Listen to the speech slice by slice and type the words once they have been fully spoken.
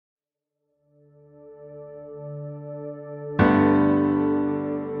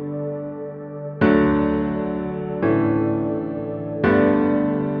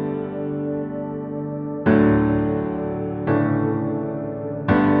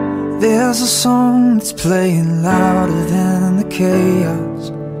There's a song that's playing louder than the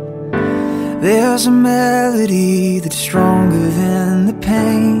chaos. There's a melody that's stronger than the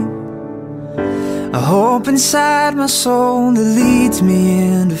pain. A hope inside my soul that leads me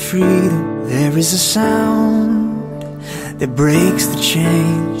into freedom. There is a sound that breaks the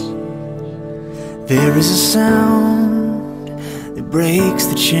chains. There is a sound that breaks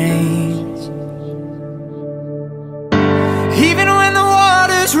the chains. Even when the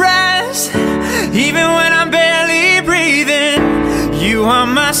waters rise, even when I'm barely breathing, you are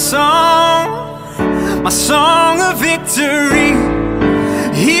my song of victory.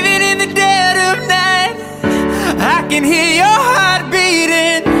 Even in the dead of night, I can hear your heart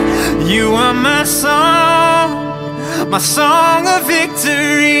beating. You are my song of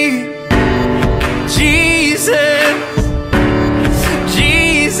victory. Jesus,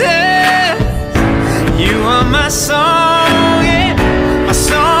 Jesus, you are my song, yeah, my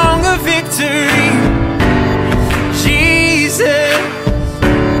song of victory. Jesus,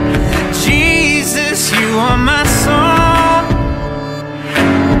 Jesus, you are my song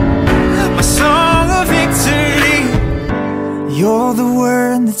of victory. You're the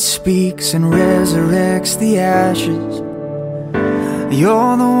word that speaks and resurrects the ashes.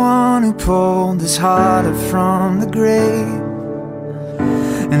 You're the one who pulled this heart up from the grave.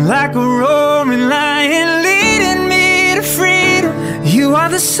 And like a roaring lion leading me to freedom, you are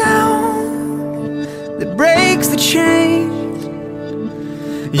the sound that breaks the chains.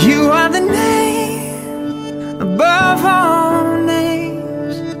 You are the name above all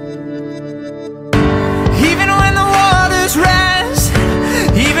names. Even when the waters rise,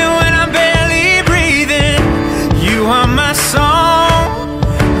 even when I'm barely breathing, you are my song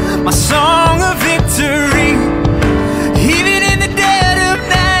of victory. Even in the dead of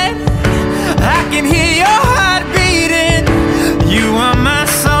night, I can hear your heart beating. You are my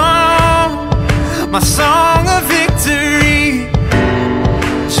song of victory.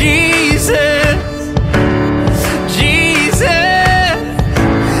 Jesus, Jesus,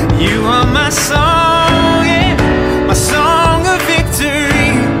 you are my song, yeah, my song of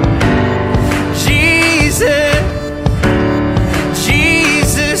victory. Jesus,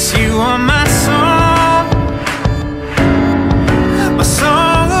 Jesus, you are my song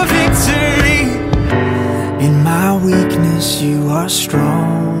of victory. In my weakness you are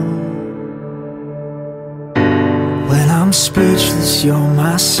strong. When I'm speechless you're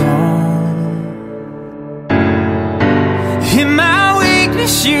my song. In my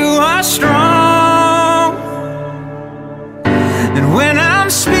weakness you are strong. And when I'm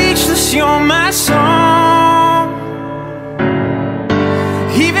speechless you're my song.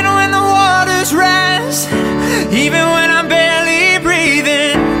 Even when the waters rise, even when I'm barely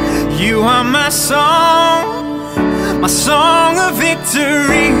breathing, you are my song of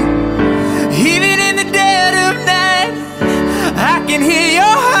victory. Even in the dead of night, I can hear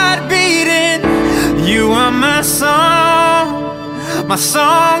your heart beating. You are my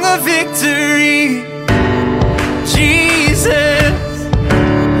song of victory. Jesus,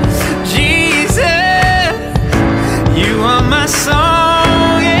 Jesus, you are my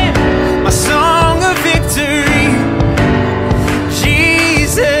song, yeah, my song of victory.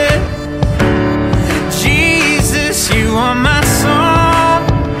 Jesus, Jesus, you are my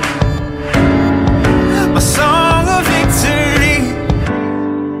song of victory.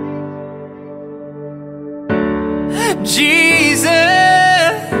 Jesus,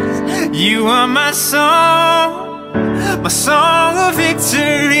 you are my song